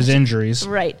made for that his injuries,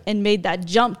 right? And made that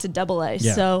jump to AA.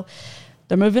 Yeah. So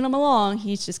they're moving him along.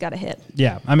 He's just got to hit.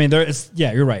 Yeah, I mean,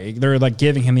 you're right. They're like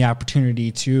giving him the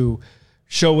opportunity to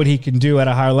show what he can do at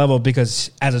a higher level because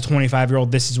as a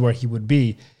 25-year-old, this is where he would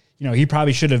be. He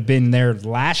probably should have been there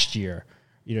last year.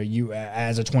 You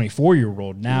as a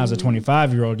 24-year-old, now as a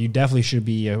 25-year-old, you definitely should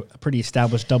be a pretty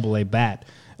established AA bat.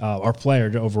 Our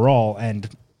player overall, and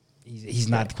he's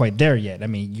not quite there yet. I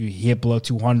mean, he hit below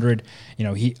 200.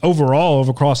 He overall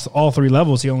across all 3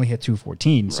 levels, he only hit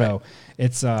 214. Right. So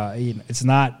it's an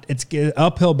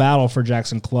uphill battle for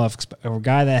Jackson Clough, a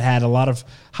guy that had a lot of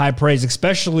high praise,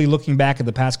 especially looking back at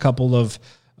the past couple of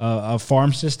prospect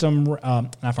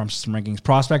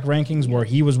rankings, where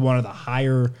he was one of the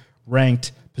higher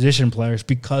ranked position players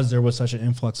because there was such an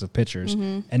influx of pitchers,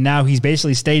 and now he's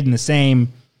basically stayed in the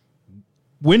same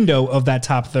window of that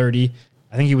top 30.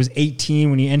 I think he was 18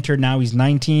 when he entered. Now he's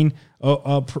 19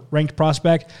 ranked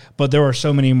prospect, but there are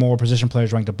so many more position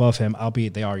players ranked above him,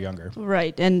 albeit they are younger.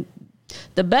 Right. And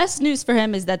the best news for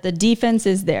him is that the defense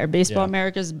is there. Baseball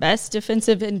America's best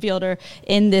defensive infielder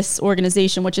in this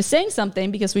organization, which is saying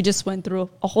something because we just went through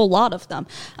a whole lot of them.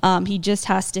 He just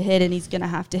has to hit, and he's going to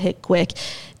have to hit quick.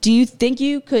 Do you think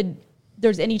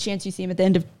there's any chance you see him at the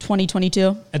end of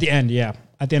 2022? At the end, yeah.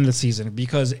 At the end of the season,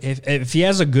 because if he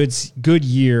has a good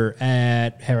year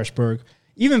at Harrisburg,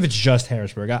 even if it's just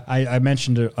Harrisburg, I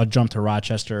mentioned a jump to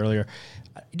Rochester earlier.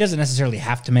 He doesn't necessarily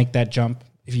have to make that jump.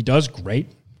 If he does,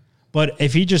 great. But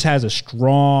if he just has a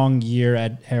strong year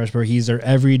at Harrisburg, he's their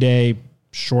everyday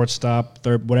shortstop,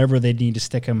 whatever they need to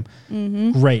stick him,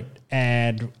 great.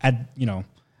 And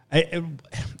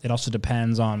it also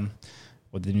depends on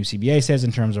what the new CBA says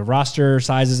in terms of roster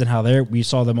sizes and how we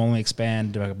saw them only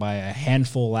expand by a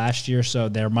handful last year, so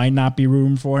there might not be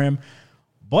room for him.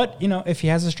 But, if he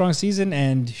has a strong season,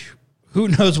 and who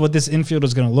knows what this infield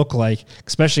is going to look like,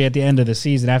 especially at the end of the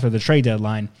season after the trade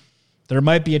deadline, there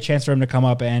might be a chance for him to come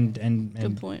up and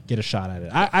get a shot at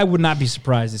it. I would not be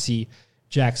surprised to see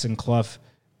Jackson Clough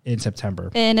in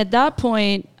September. And at that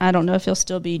point, I don't know if he'll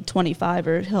still be 25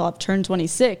 or he'll have turned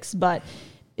 26, but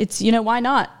it's, why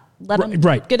not? Let him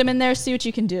get him in there, see what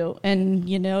you can do. And,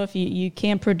 if you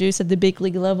can't produce at the big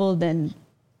league level, then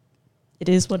it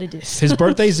is what it is. His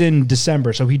birthday's in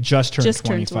December, so he just turned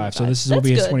 25. So this will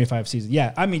be his 25 season.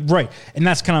 Yeah, I mean, right. And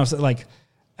that's kind of like,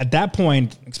 at that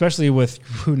point, especially with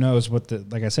who knows what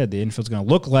like I said, the infield's going to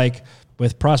look like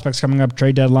with prospects coming up,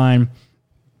 trade deadline,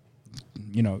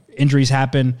 injuries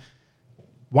happen.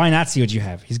 Why not see what you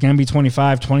have? He's going to be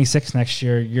 25, 26 next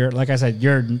year. Like I said,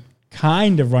 you're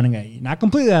kind of running not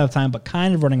completely out of time, but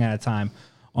kind of running out of time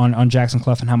on Jackson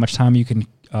Clough and how much time you can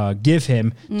give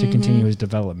him to continue his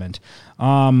development.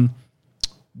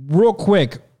 Real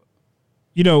quick,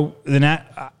 a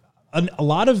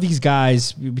lot of these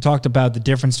guys, we talked about the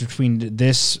difference between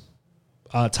this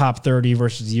top 30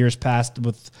 versus years past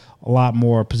with a lot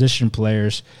more position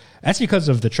players. That's because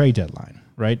of the trade deadline,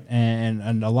 right?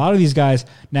 And a lot of these guys,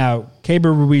 now,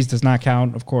 Keibert Ruiz does not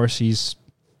count. Of course, he's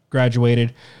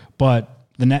graduated. But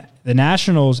the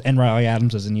Nationals, and Riley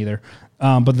Adams isn't either,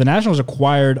 but the Nationals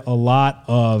acquired but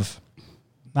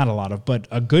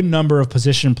a good number of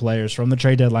position players from the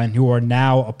trade deadline who are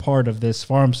now a part of this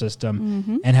farm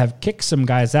system and have kicked some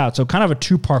guys out. So kind of a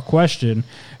 2-part question.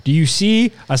 Do you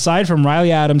see, aside from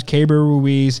Riley Adams, Keibert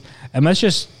Ruiz,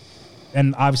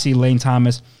 and obviously Lane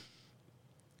Thomas,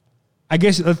 I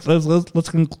guess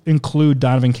let's include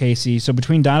Donovan Casey. So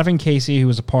between Donovan Casey, who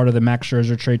was a part of the Max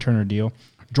Scherzer, Trey Turner deal,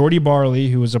 Jordy Barley,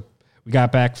 who was we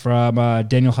got back from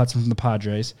Daniel Hudson from the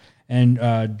Padres, and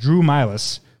Drew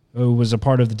Milas, who was a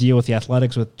part of the deal with the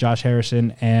Athletics with Josh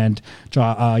Harrison and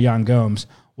Yan Gomes.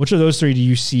 Which of those 3 do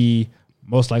you see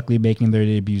most likely making their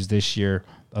debuts this year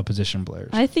of position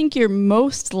players? I think you're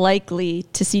most likely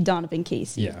to see Donovan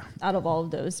Casey out of all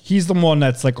of those. He's the one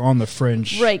that's like on the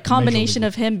fringe. Right. Combination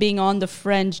of him being on the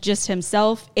fringe just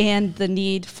himself and the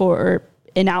need for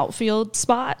an outfield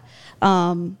spot.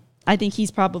 I think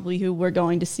he's probably who we're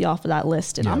going to see off of that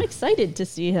list, and I'm excited to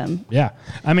see him. Yeah.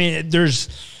 I mean,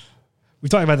 we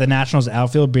talked about the Nationals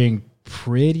outfield being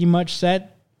pretty much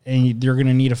set, and you're going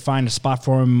to need to find a spot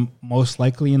for him most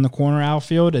likely in the corner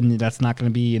outfield, and that's not going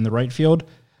to be in the right field.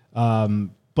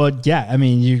 But yeah, I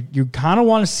mean, you kind of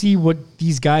want to see what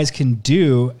these guys can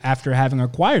do after having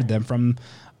acquired them from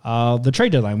the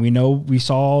trade deadline. We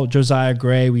saw Josiah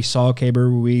Gray, we saw Keibert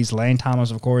Ruiz, Lane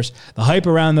Thomas, of course. The hype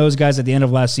around those guys at the end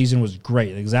of last season was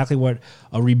great. Exactly what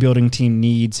a rebuilding team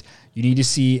needs. You need to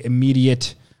see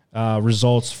immediate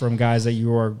results from guys that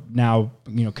you are now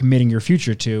committing your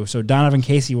future to. So Donovan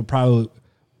Casey will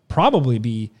probably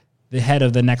be the head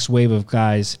of the next wave of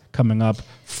guys coming up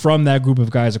from that group of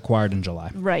guys acquired in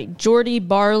July. Right. Jordy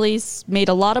Barley's made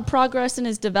a lot of progress in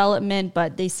his development,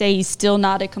 but they say he's still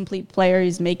not a complete player.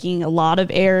 He's making a lot of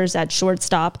errors at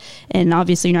shortstop, and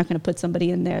obviously you're not going to put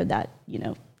somebody in there that,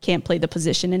 can't play the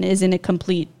position and isn't a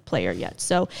complete player yet.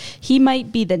 So he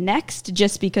might be the next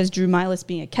just because Drew Milas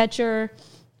being a catcher.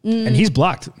 And he's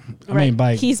blocked.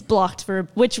 He's blocked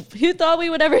who thought we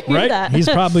would ever hear that? He's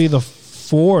probably the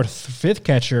fifth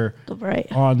catcher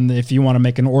on if you want to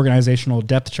make an organizational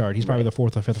depth chart. He's probably the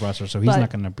fourth or fifth roster, so he's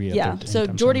not going to be So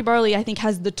Jordy Barley, I think,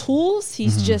 has the tools.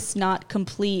 He's just not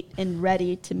complete and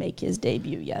ready to make his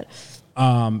debut yet.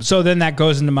 So then that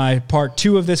goes into my part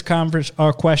 2 of this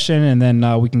question, and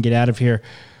then we can get out of here.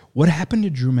 What happened to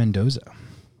Drew Mendoza?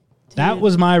 That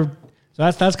was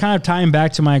that's kind of tying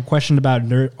back to my question about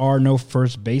there are no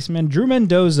first basemen. Drew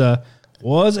Mendoza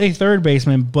was a third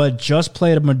baseman, but just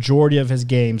played a majority of his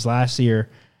games last year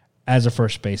as a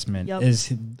first baseman. Yep.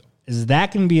 Is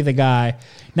that going to be the guy?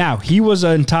 Now, he was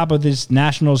on top of this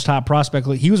Nationals top prospect.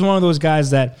 He was one of those guys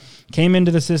that came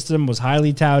into the system, was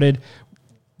highly touted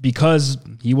because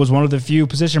he was one of the few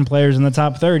position players in the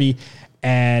top 30,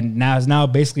 and has now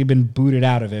basically been booted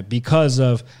out of it because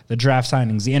of the draft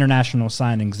signings, the international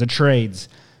signings, the trades,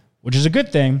 which is a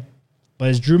good thing. But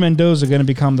is Drew Mendoza going to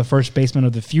become the first baseman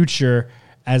of the future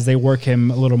as they work him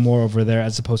a little more over there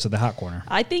as opposed to the hot corner?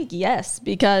 I think yes,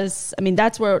 because,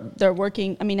 that's where they're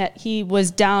working. He was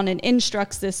down in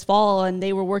Instructs this fall, and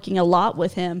they were working a lot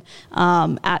with him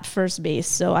at first base.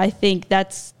 So I think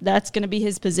that's going to be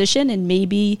his position, and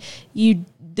maybe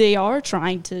they are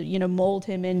trying to, mold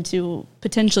him into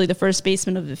potentially the first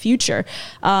baseman of the future.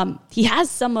 He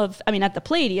has at the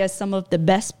plate, he has some of the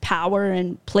best power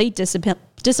and plate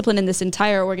discipline in this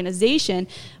entire organization,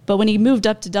 but when he moved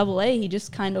up to AA, he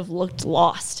just kind of looked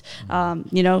lost.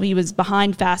 He was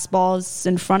behind fastballs,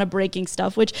 in front of breaking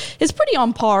stuff, which is pretty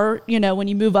on par, when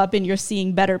you move up and you're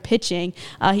seeing better pitching.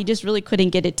 He just really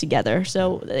couldn't get it together.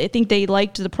 So I think they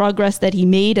liked the progress that he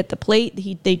made at the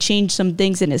plate. They changed some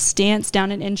things in his stance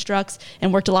down in Instructs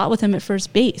and worked a lot with him at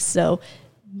first base. So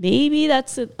maybe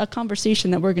that's a conversation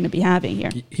that we're going to be having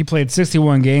here. He played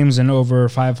 61 games and over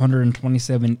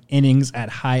 527 innings at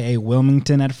High A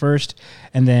Wilmington at first,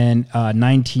 and then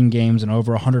 19 games and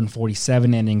over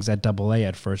 147 innings at Double A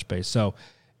at first base. So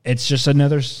it's just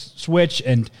another switch.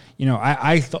 And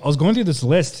I was going through this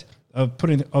list of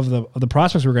the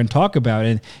prospects we're going to talk about,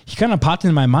 and he kind of popped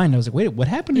into my mind. I was like, wait, what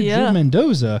happened to Drew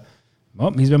Mendoza?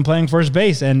 Well, he's been playing first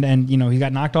base, and he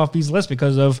got knocked off these lists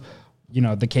because of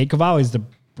the Kate Cavallis, the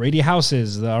Brady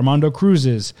Houses, the Armando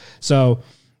Cruzes. So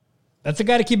that's a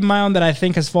guy to keep in mind that I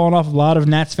think has fallen off a lot of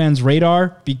Nats fans'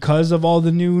 radar because of all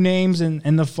the new names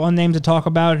and the fun names to talk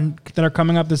about that are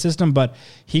coming up the system. But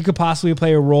he could possibly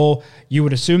play a role. You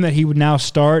would assume that he would now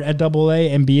start at Double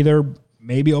A and be their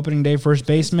maybe opening day first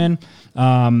baseman.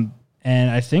 And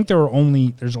I think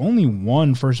there's only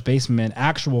one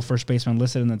actual first baseman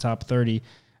listed in the top 30.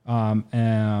 I'm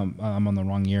on the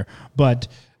wrong year, but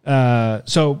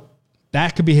so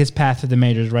that could be his path to the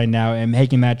majors right now and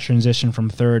making that transition from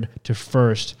third to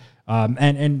first.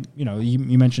 And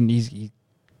you mentioned he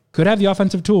could have the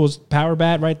offensive tools, power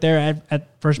bat right there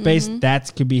at first base.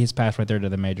 That could be his path right there to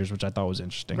the majors, which I thought was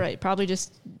interesting. Right, probably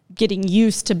just getting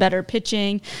used to better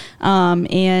pitching.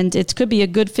 And it could be a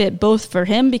good fit both for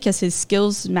him because his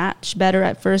skills match better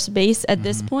at first base at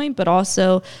this point, but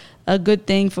also a good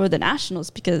thing for the Nationals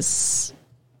because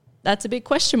that's a big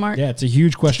question mark. Yeah, it's a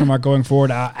huge question mark going forward.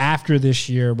 After this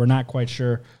year, we're not quite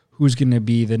sure who's going to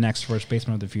be the next first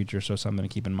baseman of the future, so something to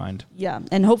keep in mind. Yeah,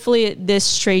 and hopefully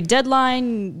this trade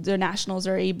deadline, the Nationals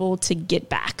are able to get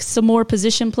back some more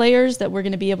position players that we're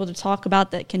going to be able to talk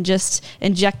about that can just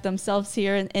inject themselves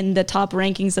here in the top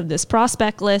rankings of this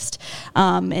prospect list.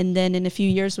 And then in a few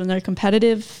years when they're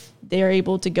competitive, they're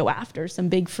able to go after some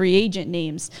big free agent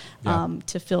names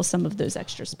to fill some of those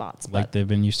extra spots. Like they've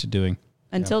been used to doing.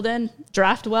 Until then,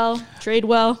 draft well, trade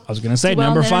well. I was going to say do well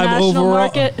number in the 5 international overall,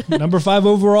 market. number 5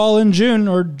 overall in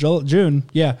June.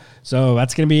 Yeah. So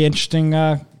that's going to be interesting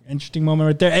moment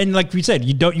right there. And like we said,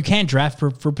 you can't draft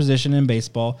for position in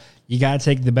baseball. You got to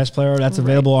take the best player that's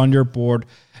available on your board.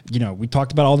 You know, we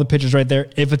talked about all the pitchers right there.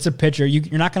 If it's a pitcher,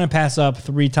 you're not going to pass up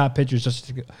 3 top pitchers just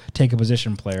to take a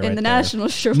position player. In the there.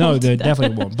 Nationals, sure. No, won't they do that.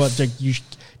 definitely won't. But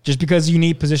just because you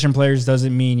need position players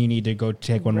doesn't mean you need to go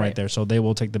take one right there. So they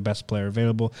will take the best player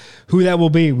available. Who that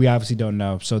will be, we obviously don't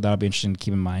know. So that'll be interesting to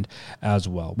keep in mind as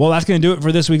well. Well, that's going to do it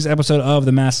for this week's episode of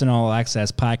the MASN All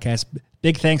Access podcast.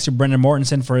 Big thanks to Brendan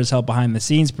Mortensen for his help behind the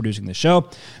scenes producing the show.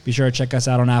 Be sure to check us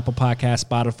out on Apple Podcasts,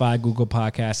 Spotify, Google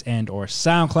Podcasts, and or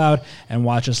SoundCloud, and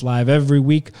watch us live every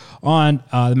week on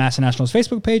the MASN Nationals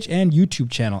Facebook page and YouTube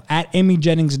channel. At Amy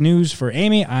Jennings News for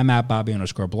Amy, I'm at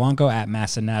Bobby_Blanco, at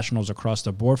MASN Nationals across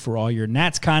the board for all your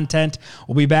Nats content.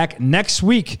 We'll be back next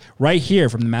week right here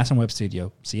from the MASN Web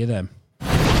Studio. See you then.